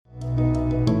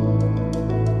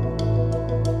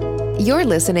You're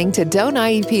listening to Don't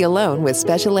IEP Alone with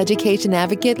Special Education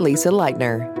Advocate Lisa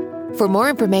Leitner. For more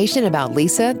information about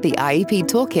Lisa, the IEP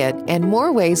Toolkit, and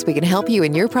more ways we can help you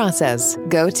in your process,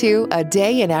 go to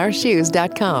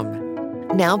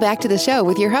adayinourshoes.com. Now back to the show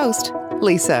with your host,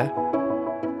 Lisa.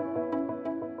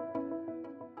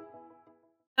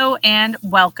 Hello and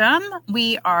welcome.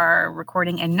 We are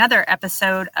recording another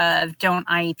episode of Don't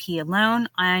IEP Alone.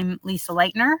 I'm Lisa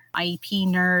Leitner, IEP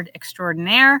nerd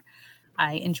extraordinaire.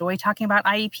 I enjoy talking about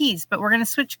IEPs, but we're going to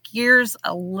switch gears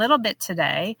a little bit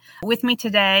today. With me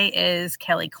today is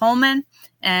Kelley Coleman,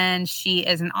 and she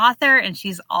is an author, and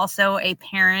she's also a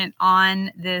parent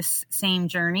on this same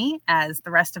journey as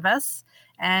the rest of us,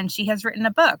 and she has written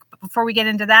a book. But before we get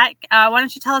into that, why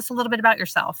don't you tell us a little bit about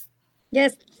yourself?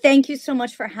 Yes, thank you so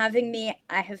much for having me.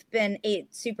 I have been a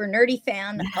super nerdy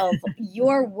fan of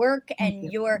your work and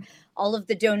all of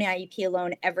the Don't IEP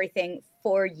Alone everything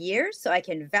for years, so I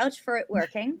can vouch for it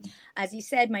working. As you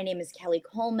said, my name is Kelley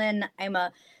Coleman. I'm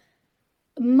a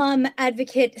mom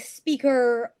advocate,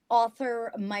 speaker,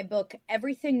 author. My book,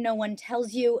 Everything No One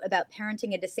Tells You About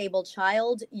Parenting a Disabled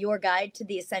Child, Your Guide to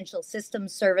the Essential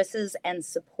Systems, Services, and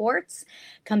Supports,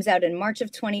 comes out in March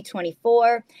of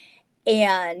 2024.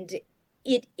 And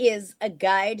it is a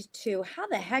guide to how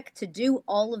the heck to do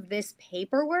all of this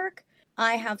paperwork.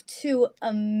 I have two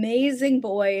amazing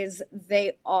boys.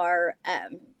 They are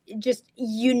just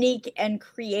unique and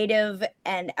creative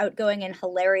and outgoing and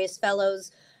hilarious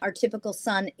fellows. Our typical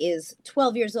son is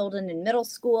 12 years old and in middle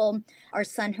school. Our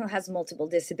son, who has multiple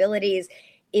disabilities,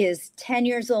 is 10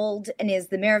 years old and is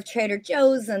the mayor of Trader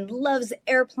Joe's and loves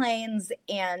airplanes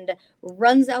and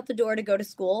runs out the door to go to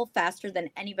school faster than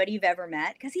anybody you've ever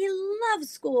met because he loves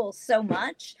school so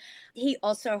much. He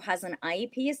also has an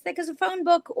IEP as thick as a phone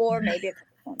book, or maybe a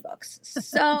couple phone books.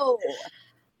 So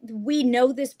we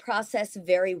know this process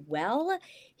very well.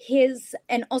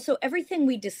 And also everything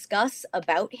we discuss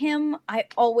about him, I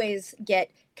always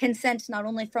get consent not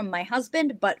only from my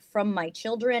husband, but from my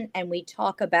children. And we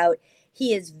talk about,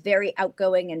 he is very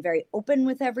outgoing and very open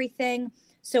with everything.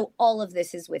 So all of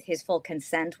this is with his full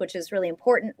consent, which is really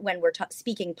important when we're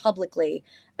speaking publicly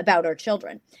about our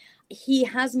children. He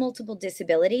has multiple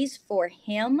disabilities. For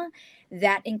him,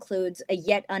 that includes a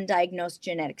yet undiagnosed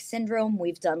genetic syndrome.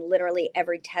 We've done literally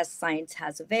every test science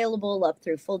has available up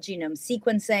through full genome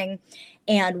sequencing.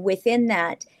 And within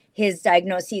that, his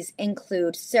diagnoses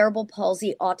include cerebral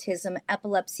palsy, autism,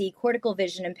 epilepsy, cortical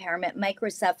vision impairment,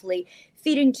 microcephaly,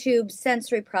 feeding tube,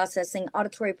 sensory processing,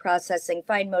 auditory processing,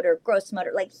 fine motor, gross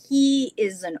motor. Like, he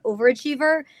is an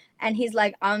overachiever, and he's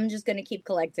like, I'm just going to keep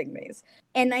collecting these.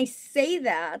 And I say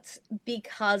that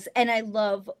because, and I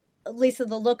love, Lisa,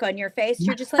 the look on your face.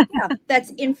 You're just like, yeah,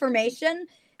 that's information,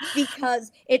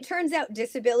 because it turns out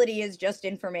disability is just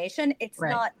information. It's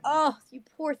Right. not, oh, you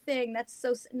poor thing. That's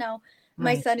so, no.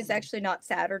 My son is actually not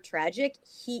sad or tragic.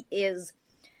 He is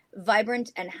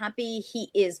vibrant and happy.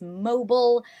 He is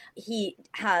mobile. He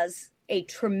has a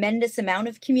tremendous amount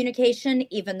of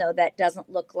communication, even though that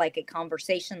doesn't look like a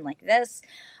conversation like this.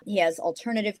 He has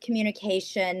alternative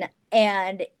communication,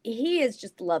 and he is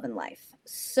just loving life.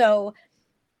 So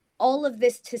all of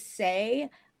this to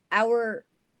say,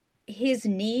 his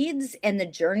needs and the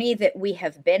journey that we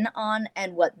have been on,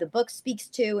 and what the book speaks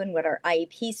to and what our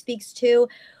IEP speaks to,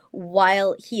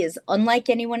 while he is unlike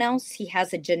anyone else, he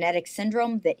has a genetic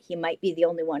syndrome that he might be the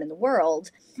only one in the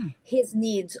world. His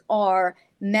needs are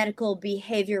medical,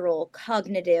 behavioral,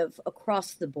 cognitive,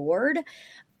 across the board.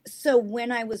 So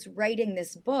when I was writing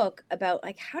this book about,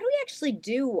 like, how do we actually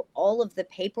do all of the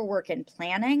paperwork and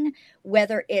planning,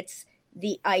 whether it's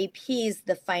the IEPs,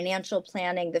 the financial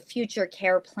planning, the future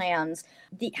care plans,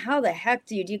 how the heck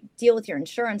do you deal with your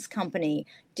insurance company,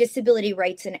 disability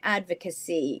rights and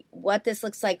advocacy, what this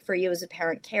looks like for you as a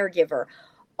parent caregiver,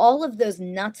 all of those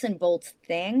nuts and bolts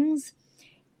things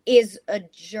is a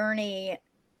journey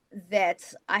that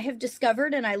I have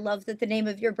discovered. And I love that the name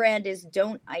of your brand is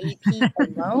Don't IEP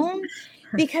Alone,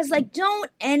 because, like, don't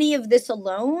any of this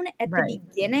alone at the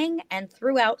beginning and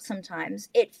throughout. Sometimes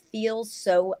it feels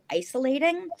so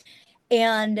isolating.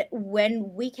 And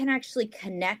when we can actually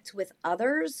connect with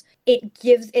others, it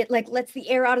lets the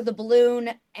air out of the balloon,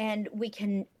 and we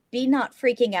can be not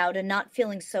freaking out and not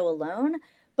feeling so alone.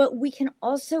 But we can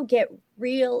also get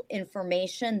real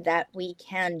information that we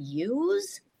can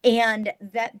use, and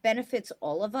that benefits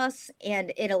all of us.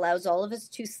 And it allows all of us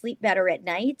to sleep better at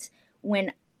night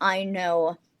when I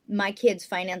know my kid's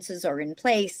finances are in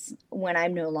place, when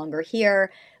I'm no longer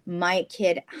here. My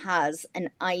kid has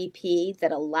an IEP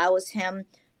that allows him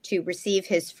to receive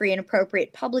his free and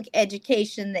appropriate public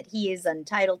education that he is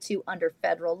entitled to under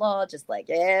federal law, just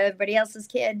like everybody else's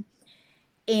kid.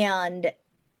 And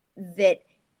that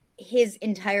his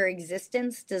entire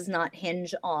existence does not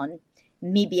hinge on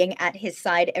me being at his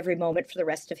side every moment for the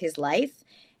rest of his life.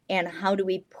 And how do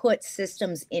we put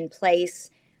systems in place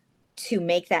to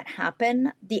make that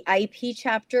happen? The IEP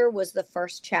chapter was the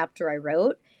first chapter I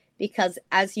wrote because,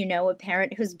 as you know, a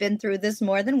parent who's been through this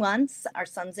more than once, our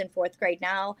son's in 4th grade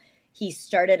now. He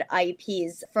started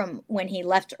IEPs from when he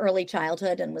left early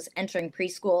childhood and was entering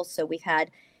preschool. So we've had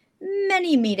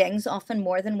many meetings, often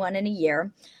more than one in a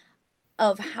year,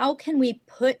 of how can we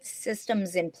put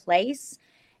systems in place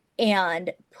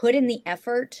and put in the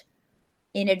effort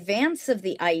in advance of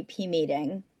the IEP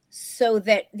meeting so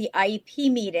that the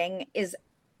IEP meeting is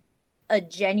a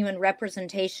genuine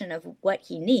representation of what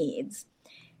he needs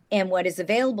and what is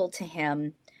available to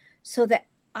him, so that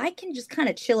I can just kind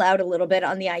of chill out a little bit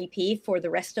on the IEP for the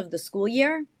rest of the school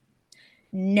year,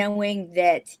 knowing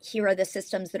that here are the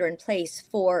systems that are in place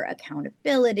for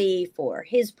accountability, for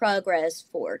his progress,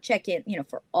 for check-in,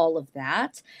 for all of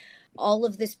that. All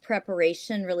of this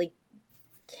preparation really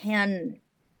can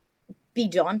be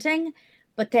daunting,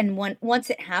 but then once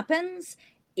it happens,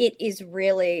 it is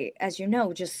really, as you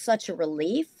know, just such a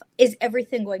relief. Is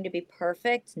everything going to be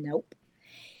perfect? Nope.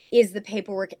 Is the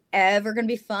paperwork ever going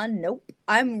to be fun? Nope.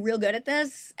 I'm real good at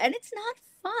this, and it's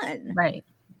not fun. Right.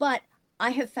 But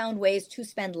I have found ways to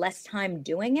spend less time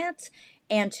doing it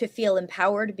and to feel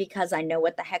empowered because I know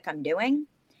what the heck I'm doing,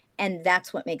 and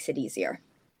that's what makes it easier.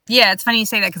 Yeah, it's funny you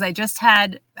say that because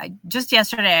just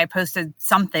yesterday I posted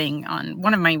something on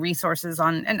one of my resources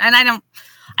and I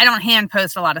don't hand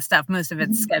post a lot of stuff. Most of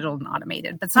it's scheduled and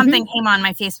automated, but something came on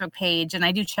my Facebook page, and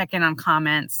I do check in on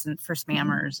comments and for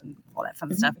spammers and all that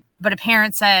fun stuff. But a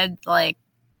parent said like,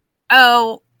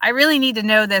 "Oh, I really need to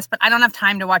know this, but I don't have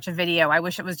time to watch a video. I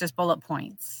wish it was just bullet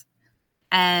points."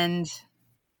 And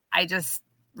I just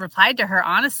replied to her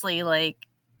honestly, like,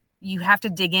 you have to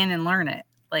dig in and learn it.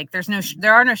 Like there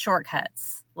are no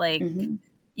shortcuts. Like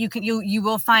you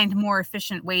will find more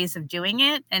efficient ways of doing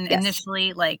it. And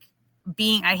initially, like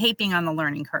I hate being on the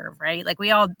learning curve, right? Like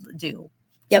we all do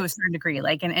to a certain degree.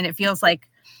 Like, and it feels like,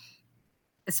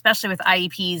 especially with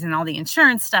IEPs and all the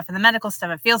insurance stuff and the medical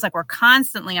stuff, it feels like we're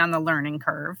constantly on the learning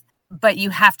curve, but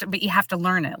you have to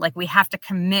learn it. Like we have to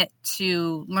commit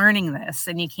to learning this,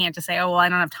 and you can't just say, "Oh, well, I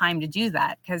don't have time to do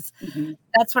that." Because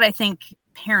that's what I think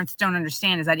parents don't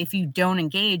understand, is that if you don't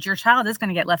engage, your child is going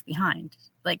to get left behind.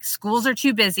 Like schools are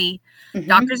too busy.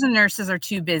 Doctors and nurses are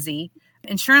too busy.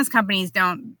 Insurance companies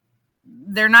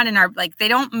they're not in they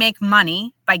don't make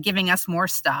money by giving us more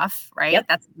stuff, right?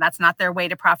 That's not their way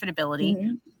to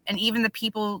profitability. And even the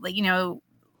people,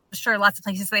 sure, lots of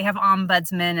places, they have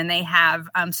ombudsmen and they have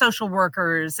social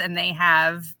workers and they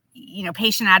have,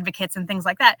 patient advocates and things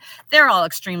like that. They're all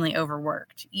extremely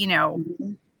overworked,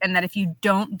 and that if you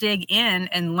don't dig in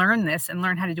and learn this and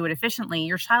learn how to do it efficiently,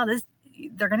 your child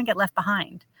they're going to get left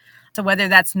behind. So whether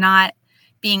that's not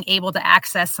being able to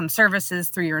access some services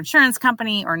through your insurance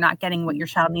company or not getting what your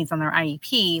child needs on their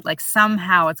IEP, like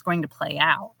somehow it's going to play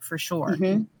out for sure.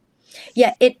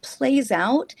 Yeah, it plays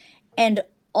out. And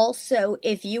also,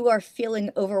 if you are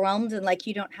feeling overwhelmed and like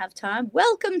you don't have time,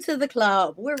 welcome to the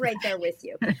club. We're right there with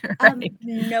you. Right.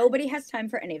 Nobody has time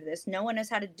for any of this. No one knows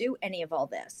how to do any of all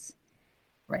this.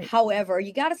 Right. However,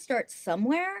 you got to start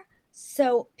somewhere.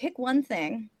 So pick one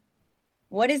thing.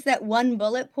 What is that one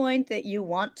bullet point that you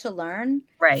want to learn?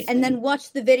 Right. And then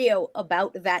watch the video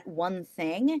about that one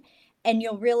thing, and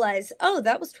you'll realize, oh,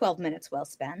 that was 12 minutes well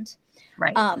spent.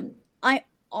 Right. I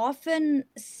often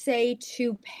say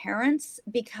to parents,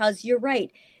 because you're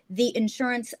right, the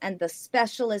insurance and the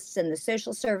specialists and the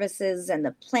social services and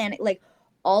the planning, like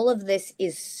all of this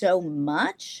is so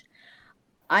much.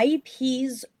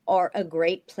 IEPs are a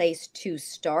great place to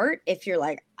start if you're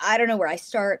like, I don't know where I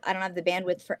start. I don't have the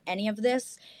bandwidth for any of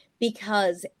this,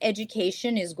 because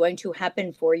education is going to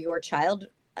happen for your child,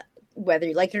 whether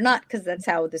you like it or not, because that's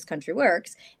how this country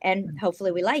works. And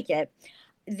hopefully we like it.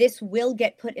 This will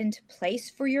get put into place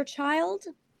for your child.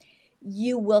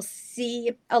 You will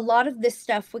see a lot of this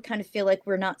stuff. We kind of feel like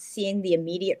we're not seeing the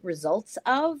immediate results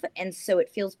of. And so it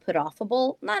feels put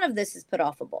offable. None of this is put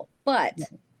offable. But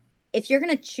if you're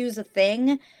going to choose a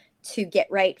thing to get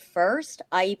right first,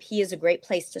 IEP is a great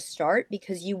place to start,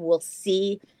 because you will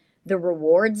see the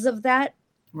rewards of that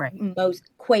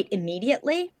quite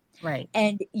immediately. Right.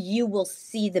 And you will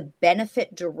see the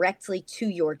benefit directly to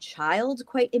your child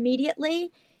quite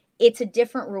immediately. It's a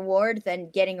different reward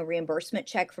than getting a reimbursement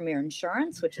check from your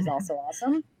insurance, which is also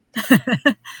awesome.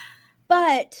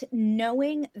 But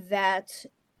knowing that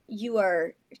you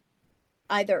are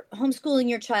either homeschooling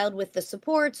your child with the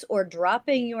supports or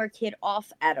dropping your kid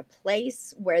off at a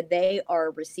place where they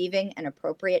are receiving an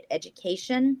appropriate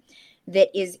education, that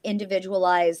is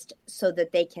individualized so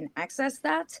that they can access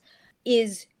that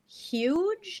is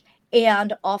huge.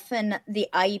 And often the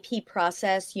IEP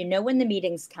process, when the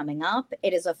meeting's coming up,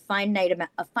 it is a finite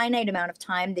amount of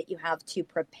time that you have to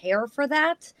prepare for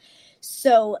that.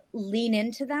 So lean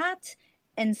into that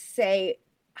and say,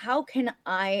 how can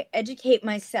I educate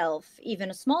myself, even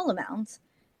a small amount,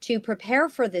 to prepare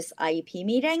for this IEP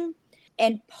meeting?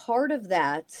 And part of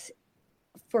that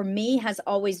for me has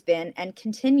always been, and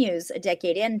continues a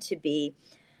decade in to be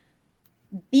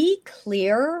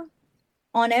clear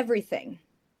on everything.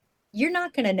 You're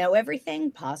not going to know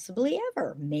everything, possibly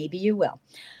ever. Maybe you will.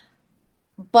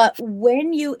 But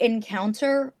when you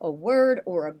encounter a word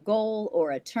or a goal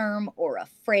or a term or a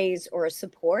phrase or a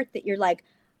support that you're like,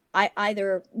 I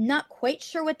either not quite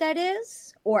sure what that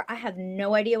is, or I have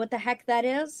no idea what the heck that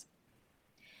is,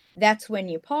 that's when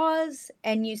you pause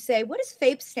and you say, what does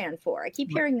FAPE stand for? I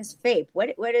keep hearing this FAPE.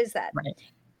 What is that? Right.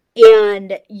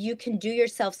 And you can do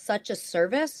yourself such a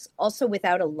service, also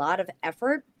without a lot of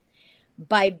effort,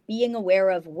 by being aware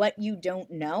of what you don't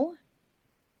know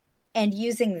and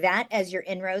using that as your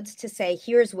inroads to say,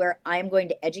 here's where I'm going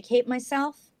to educate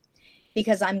myself,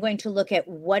 because I'm going to look at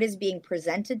what is being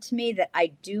presented to me that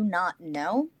I do not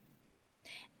know.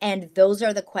 And those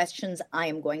are the questions I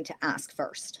am going to ask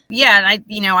first. Yeah.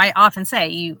 And I often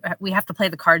say we have to play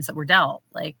the cards that we're dealt.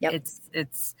 Like it's,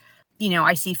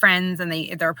 I see friends and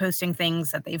they're posting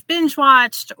things that they've binge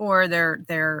watched, or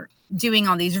they're doing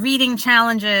all these reading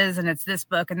challenges, and it's this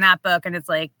book and that book. And it's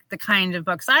like the kind of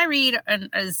books I read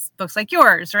as books like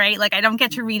yours, right? Like I don't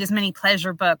get to read as many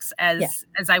pleasure books as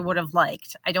I would have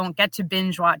liked. I don't get to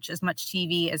binge watch as much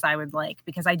TV as I would like,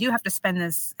 because I do have to spend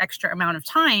this extra amount of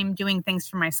time doing things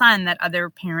for my son that other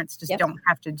parents just don't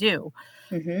have to do.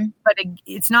 Mm-hmm. But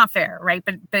it's not fair, right?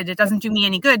 But it doesn't do me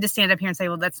any good to stand up here and say,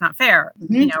 well, that's not fair.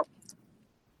 Mm-hmm.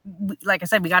 Like I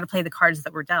said, we got to play the cards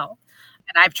that we're dealt.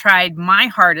 And I've tried my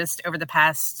hardest over the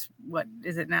past,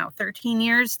 13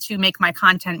 years to make my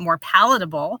content more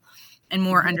palatable and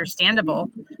more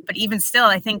understandable. But even still,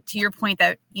 I think to your point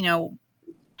that,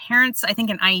 parents, I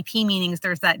think in IEP meetings,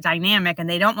 there's that dynamic, and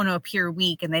they don't want to appear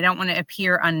weak and they don't want to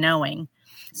appear unknowing.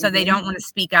 So they don't want to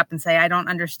speak up and say, I don't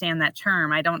understand that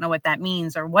term. I don't know what that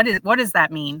means, or what does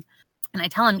that mean? And I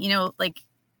tell them,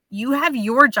 you have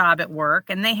your job at work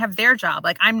and they have their job.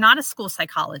 Like, I'm not a school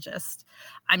psychologist.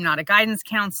 I'm not a guidance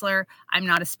counselor. I'm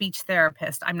not a speech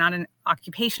therapist. I'm not an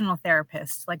occupational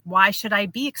therapist. Like, why should I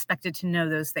be expected to know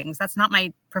those things? That's not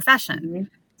my profession. Mm-hmm.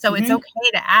 So it's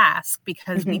okay to ask,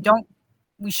 because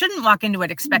we shouldn't walk into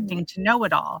it expecting to know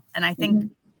it all. And I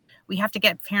think we have to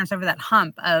get parents over that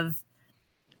hump of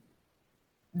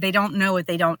they don't know what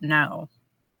they don't know.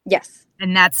 Yes.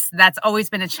 And that's always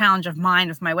been a challenge of mine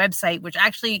with my website, which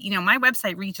actually, my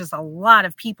website reaches a lot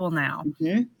of people now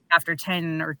after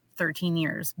 10 or 13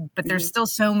 years. But there's still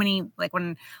so many, like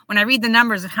when I read the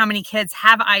numbers of how many kids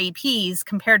have IEPs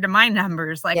compared to my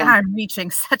numbers, I'm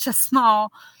reaching such a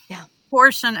small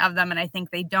portion of them. And I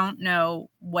think they don't know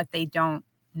what they don't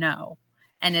know.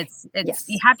 And it's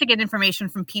you have to get information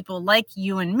from people like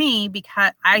you and me,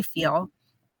 because I feel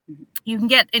you can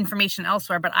get information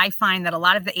elsewhere, but I find that a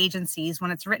lot of the agencies,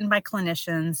 when it's written by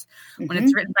clinicians, when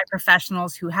it's written by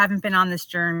professionals who haven't been on this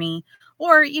journey,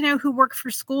 or, who work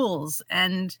for schools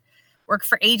and work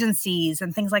for agencies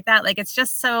and things like that, like, it's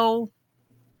just so,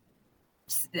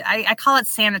 I call it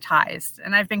sanitized.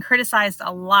 And I've been criticized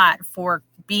a lot for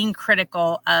being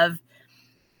critical of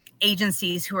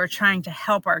agencies who are trying to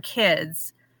help our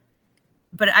kids.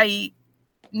 But I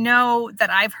know that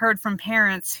I've heard from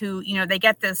parents who, they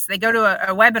get this, they go to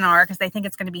a webinar because they think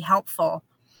it's going to be helpful.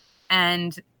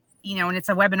 And, and it's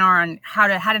a webinar on how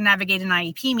to navigate an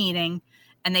IEP meeting.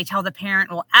 And they tell the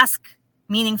parent, well, ask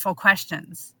meaningful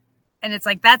questions. And it's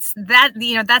like, that's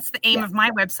the aim of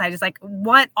my website, is like,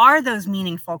 what are those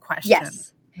meaningful questions?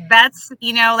 Yes. That's,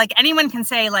 like, anyone can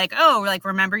say, like, oh, like,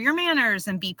 remember your manners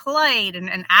and be polite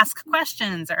and ask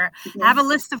questions, or have a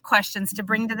list of questions to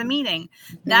bring to the meeting.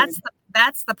 That's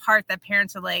the part that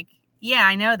parents are like, yeah,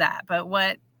 I know that, but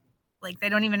what, like, they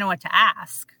don't even know what to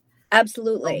ask.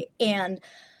 Absolutely. And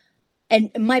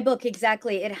my book,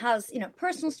 exactly, it has,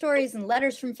 personal stories and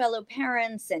letters from fellow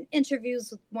parents and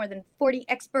interviews with more than 40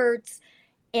 experts.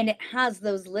 And it has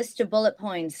those list of bullet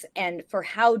points, and for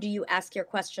how do you ask your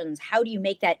questions? How do you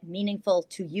make that meaningful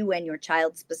to you and your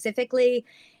child specifically?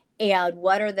 And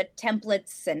what are the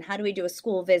templates, and how do we do a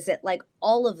school visit? Like,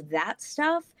 all of that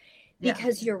stuff,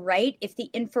 because you're right. If the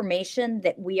information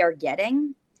that we are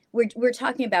getting, we're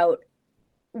talking about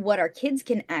what our kids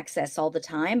can access all the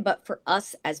time, but for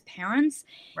us as parents,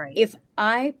 if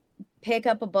I pick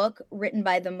up a book written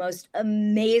by the most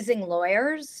amazing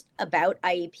lawyers about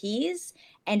IEPs,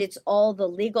 and it's all the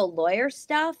legal lawyer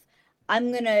stuff,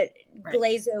 I'm going to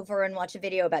glaze over and watch a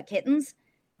video about kittens.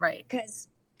 Right. Because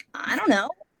I don't know.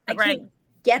 I can't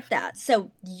get that.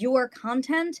 So your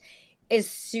content is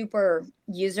super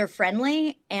user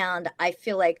friendly. And I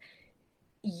feel like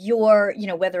your,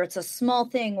 whether it's a small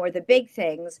thing or the big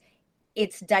things,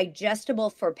 it's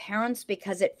digestible for parents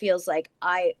because it feels like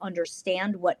I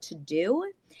understand what to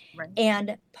do. Right.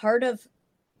 And part of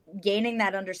gaining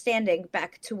that understanding,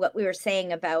 back to what we were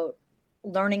saying about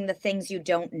learning the things you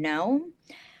don't know,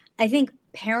 I think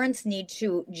parents need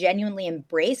to genuinely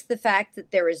embrace the fact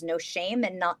that there is no shame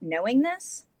in not knowing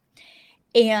this,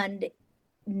 and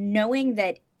knowing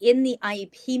that in the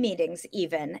IEP meetings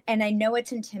even, and I know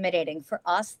it's intimidating for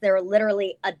us, there are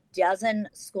literally a dozen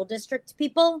school district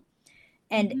people,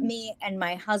 and me and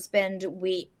my husband,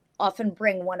 we often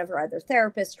bring one of our other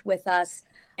therapists with us,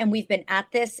 and we've been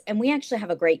at this, and we actually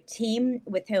have a great team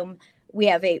with whom we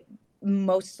have a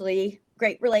mostly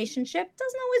great relationship.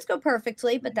 Doesn't always go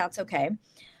perfectly, but that's okay.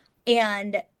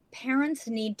 And parents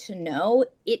need to know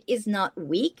it is not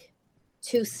weak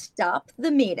to stop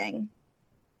the meeting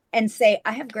and say,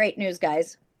 I have great news,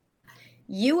 guys.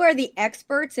 You are the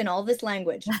experts in all this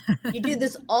language. You do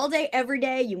this all day, every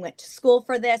day. You went to school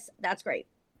for this. That's great.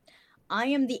 I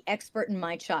am the expert in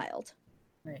my child.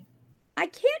 Right. I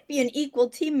can't be an equal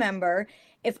team member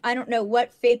if I don't know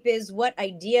what FAPE is, what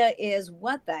IDEA is,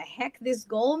 what the heck this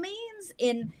goal means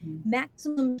in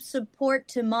maximum support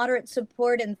to moderate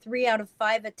support in 3 out of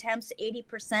 5 attempts,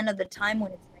 80% of the time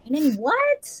when it's raining.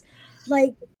 What?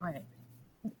 Right.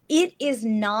 It is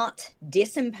not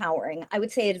disempowering. I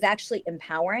would say it is actually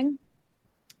empowering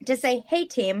to say, hey,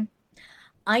 team,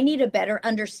 I need a better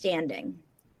understanding.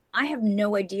 I have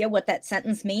no idea what that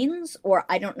sentence means, or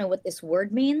I don't know what this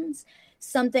word means.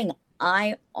 Something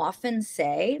I often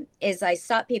say is I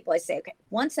stop people. I say, okay,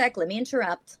 1 sec, let me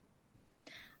interrupt.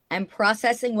 I'm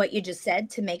processing what you just said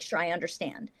to make sure I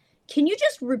understand. Can you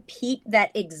just repeat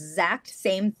that exact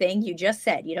same thing you just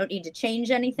said? You don't need to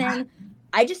change anything.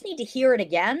 I just need to hear it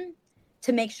again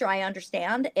to make sure I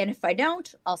understand. And if I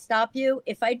don't, I'll stop you.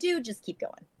 If I do, just keep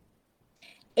going.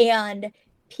 And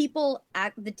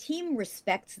the team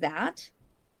respects that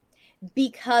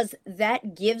because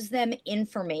that gives them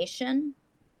information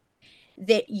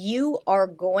that you are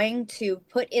going to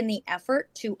put in the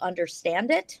effort to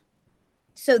understand it.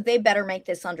 So they better make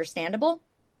this understandable.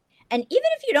 And even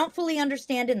if you don't fully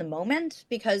understand in the moment,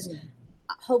 because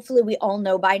hopefully we all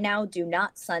know by now, do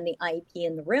not sign the IEP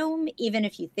in the room. Even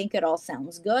if you think it all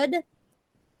sounds good,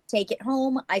 take it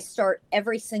home. I start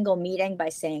every single meeting by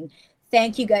saying,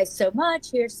 thank you guys so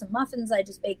much. Here's some muffins I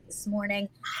just baked this morning.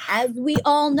 As we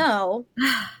all know,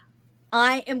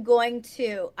 I am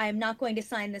not going to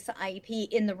sign this IEP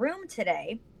in the room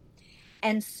today.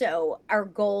 And so our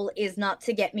goal is not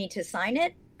to get me to sign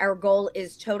it. Our goal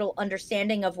is total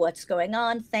understanding of what's going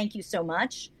on. Thank you so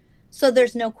much. So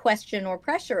there's no question or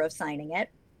pressure of signing it.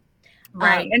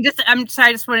 Right. And I'm sorry,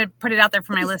 I just want to put it out there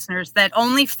for my listeners that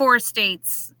only 4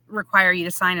 states require you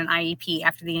to sign an IEP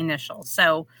after the initial.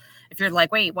 So if you're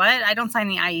like, wait, what? I don't sign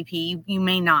the IEP. You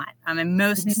may not. In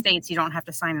most states, you don't have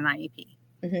to sign an IEP.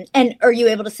 And are you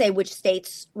able to say which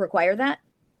states require that?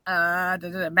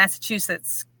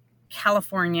 Massachusetts,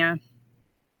 California,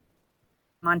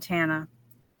 Montana,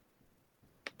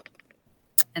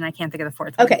 and I can't think of the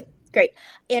 4th one. Okay, great.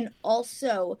 And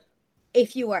also,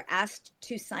 if you are asked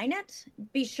to sign it,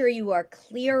 be sure you are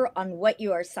clear on what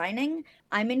you are signing.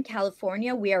 I'm in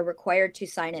California. We are required to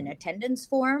sign an attendance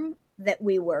form that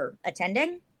we were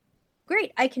attending.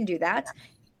 Great, I can do that.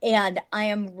 And I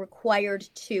am required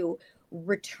to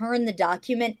return the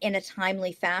document in a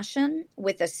timely fashion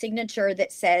with a signature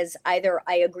that says either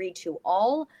I agree to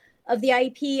all of the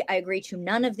IEP, I agree to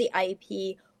none of the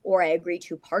IEP, or I agree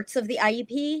to parts of the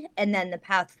IEP, and then the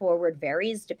path forward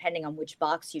varies depending on which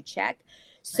box you check.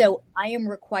 So I am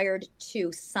required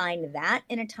to sign that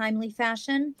in a timely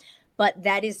fashion, but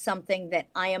that is something that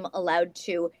I am allowed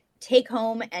to take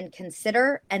home and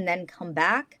consider and then come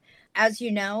back. As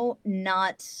you know,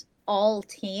 not all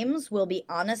teams will be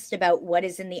honest about what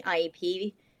is in the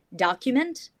IEP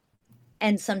document.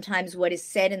 And sometimes what is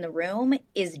said in the room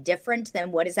is different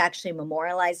than what is actually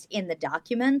memorialized in the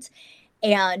document.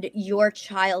 And your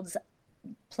child's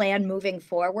plan moving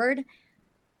forward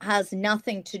has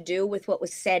nothing to do with what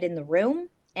was said in the room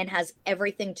and has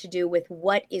everything to do with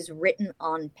what is written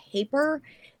on paper.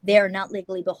 They're not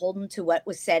legally beholden to what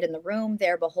was said in the room.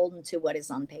 They're beholden to what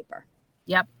is on paper.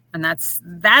 Yep. And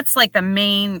that's like the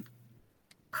main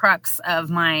crux of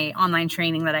my online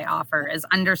training that I offer, is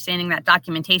understanding that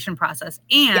documentation process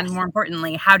and, more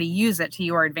importantly, how to use it to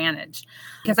your advantage.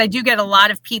 Because I do get a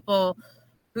lot of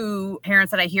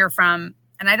parents that I hear from,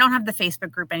 and I don't have the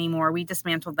Facebook group anymore. We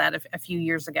dismantled that a few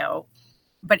years ago.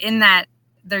 But in that,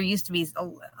 there used to be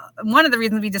one of the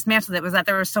reasons we dismantled it was that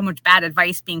there was so much bad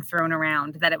advice being thrown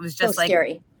around that it was just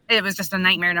scary. It was just a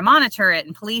nightmare to monitor it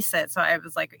and police it. So I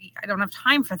was like, I don't have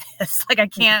time for this. Like, I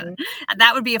can't,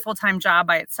 that would be a full-time job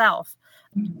by itself.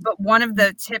 But one of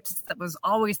the tips that was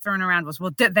always thrown around was,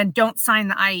 well, then don't sign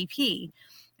the IEP.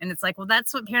 And it's like, well,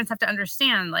 that's what parents have to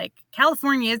understand. Like,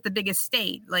 California is the biggest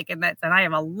state. Like, and I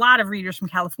have a lot of readers from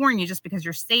California just because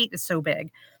your state is so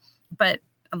big. But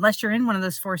unless you're in one of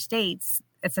those 4 states,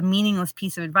 it's a meaningless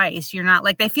piece of advice. You're not,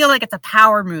 like, they feel like it's a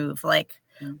power move. Like,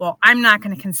 well, I'm not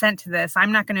going to consent to this.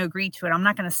 I'm not going to agree to it. I'm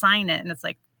not going to sign it. And it's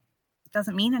like, it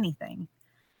doesn't mean anything.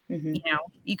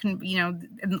 You can,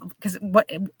 because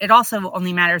it also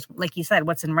only matters, like you said,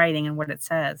 what's in writing and what it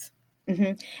says.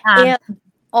 And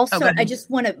also, I just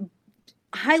want to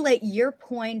highlight your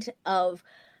point of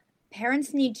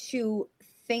parents need to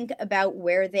think about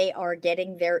where they are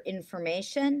getting their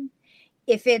information.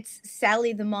 If it's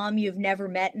Sally, the mom you've never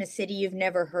met in a city you've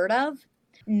never heard of,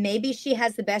 maybe she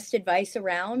has the best advice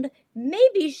around.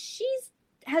 Maybe she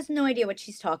has no idea what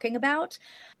she's talking about.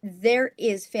 There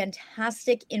is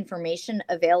fantastic information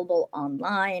available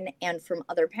online and from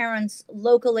other parents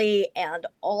locally and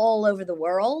all over the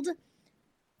world.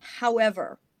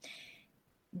 However,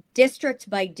 district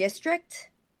by district,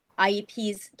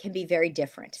 IEPs can be very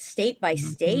different. State by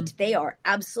state, they are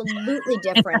absolutely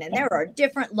different. And there are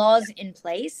different laws in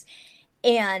place.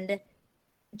 And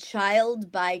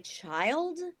child by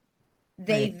child,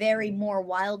 they vary more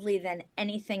wildly than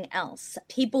anything else.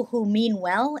 People who mean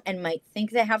well and might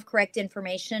think they have correct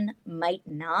information might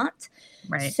not.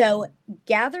 So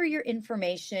gather your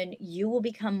information. You will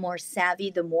become more savvy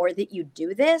the more that you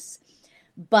do this.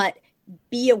 But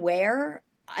be aware.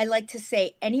 I like to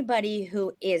say anybody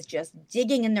who is just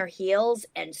digging in their heels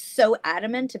and so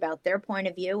adamant about their point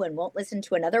of view and won't listen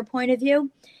to another point of view,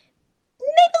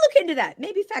 maybe look into that.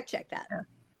 Maybe fact check that.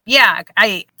 Yeah,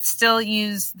 I still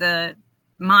use the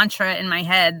mantra in my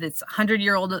head that's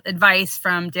 100-year-old advice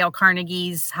from Dale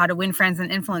Carnegie's How to Win Friends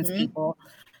and Influence People.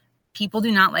 People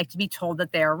do not like to be told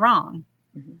that they are wrong.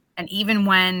 And even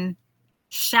when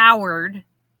showered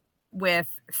with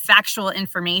factual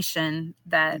information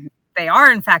that they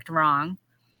are in fact wrong,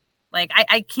 like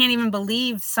I can't even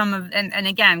believe some of, and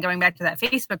again, going back to that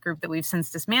Facebook group that we've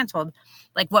since dismantled,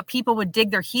 like what people would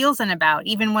dig their heels in about,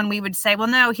 even when we would say, well,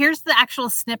 no, here's the actual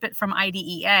snippet from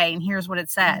IDEA and here's what it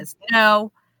says.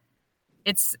 No,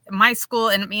 it's my school.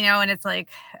 And, and it's like,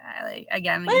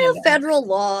 again, federal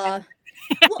law.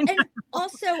 Well, and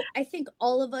also, I think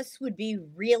all of us would be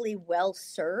really well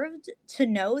served to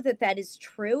know that that is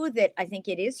true, that I think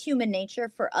it is human nature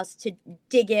for us to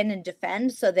dig in and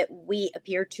defend so that we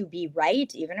appear to be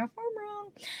right, even if we're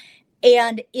wrong.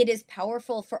 And it is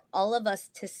powerful for all of us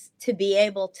to be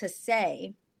able to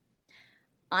say,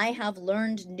 I have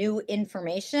learned new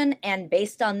information, and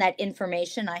based on that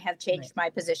information, I have changed my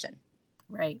position.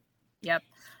 Yep.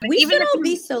 We should all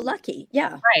be so lucky.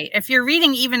 Yeah. Right. If you're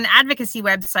reading even advocacy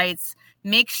websites,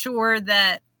 make sure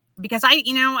that, because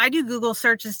I do Google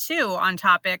searches too on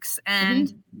topics,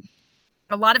 and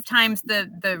a lot of times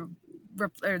the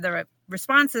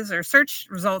responses or search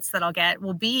results that I'll get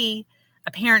will be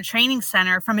a parent training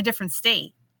center from a different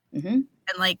state. And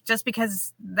like, just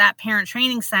because that parent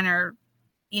training center,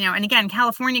 and again,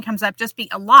 California comes up just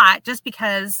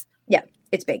because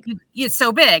it's big. It's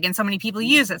so big and so many people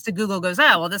use it. So Google goes,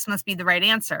 oh, well, this must be the right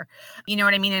answer. You know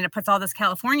what I mean? And it puts all this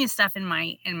California stuff in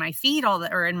my feed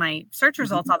or in my search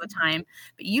results all the time.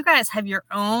 But you guys have your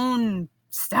own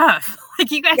stuff. Like,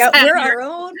 you guys we're our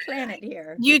own planet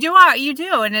here. You do.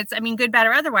 And it's, good, bad,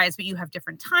 or otherwise, but you have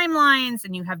different timelines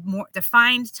and you have more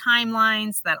defined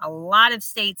timelines that a lot of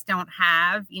states don't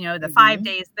have, the 5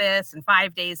 days this and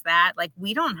 5 days that. Like,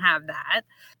 we don't have that.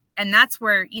 And that's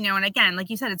where, and again, like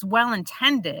you said, it's well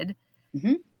intended,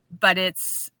 but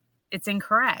it's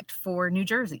incorrect for New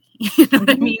Jersey. You know what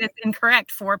I mean? It's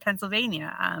incorrect for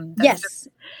Pennsylvania. Yes.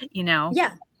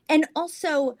 Yeah. And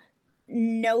also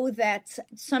know that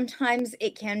sometimes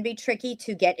it can be tricky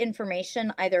to get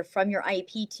information either from your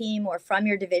IEP team or from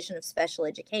your division of special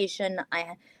education.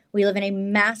 We live in a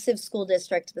massive school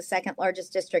district, the second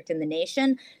largest district in the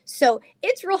nation. So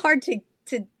it's real hard to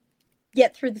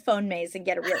get through the phone maze and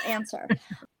get a real answer.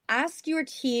 Ask your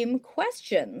team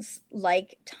questions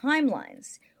like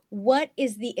timelines. What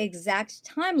is the exact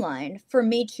timeline for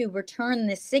me to return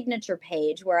this signature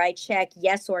page where I check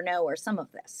yes or no or some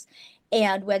of this?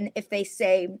 And if they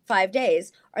say 5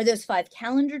 days, are those 5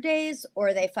 calendar days or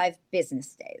are they 5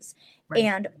 business days? Right.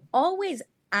 And always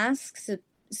ask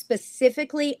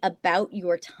specifically about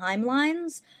your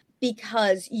timelines,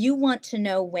 because you want to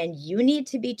know when you need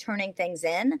to be turning things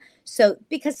in. So,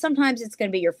 because sometimes it's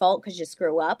going to be your fault because you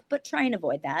screw up, but try and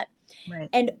avoid that. Right.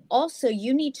 And also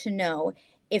you need to know,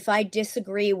 if I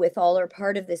disagree with all or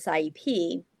part of this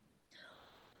IEP,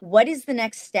 what is the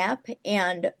next step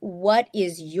and what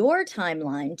is your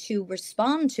timeline to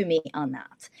respond to me on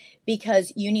that?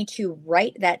 Because you need to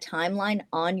write that timeline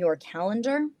on your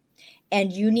calendar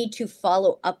and you need to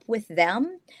follow up with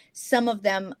them. Some of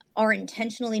them are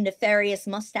intentionally nefarious,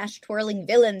 mustache twirling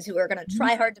villains who are going to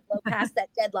try hard to blow past that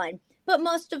deadline, but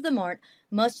most of them aren't.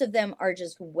 Most of them are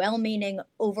just well-meaning,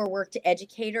 overworked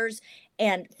educators,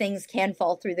 and things can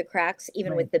fall through the cracks,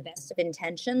 even with the best of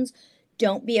intentions.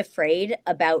 Don't be afraid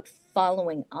about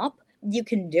following up. You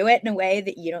can do it in a way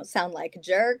that you don't sound like a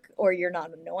jerk or you're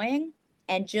not annoying.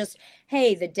 And just,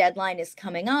 hey, the deadline is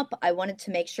coming up. I wanted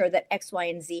to make sure that X, Y,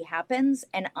 and Z happens.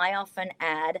 And I often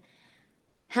add,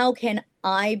 how can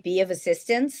I be of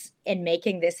assistance in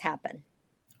making this happen?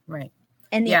 Right.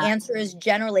 And the answer is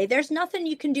generally, there's nothing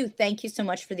you can do. Thank you so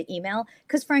much for the email.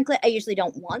 Because frankly, I usually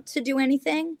don't want to do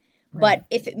anything. Right. But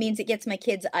if it means it gets my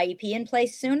kid's IEP in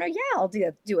place sooner, I'll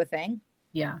do a thing.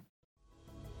 Yeah.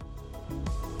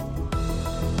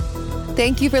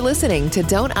 Thank you for listening to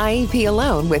Don't IEP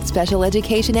Alone with special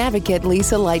education advocate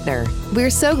Lisa Leitner. We're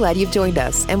so glad you've joined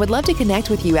us and would love to connect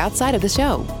with you outside of the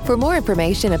show. For more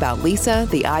information about Lisa,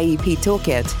 the IEP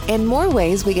Toolkit, and more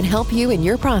ways we can help you in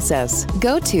your process,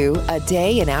 go to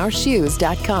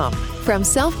adayinourshoes.com. From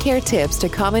self-care tips to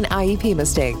common IEP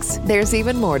mistakes, there's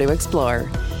even more to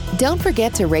explore. Don't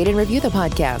forget to rate and review the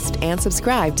podcast and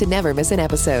subscribe to never miss an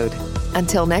episode.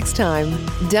 Until next time,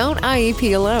 don't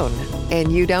IEP alone,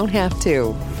 and you don't have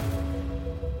to.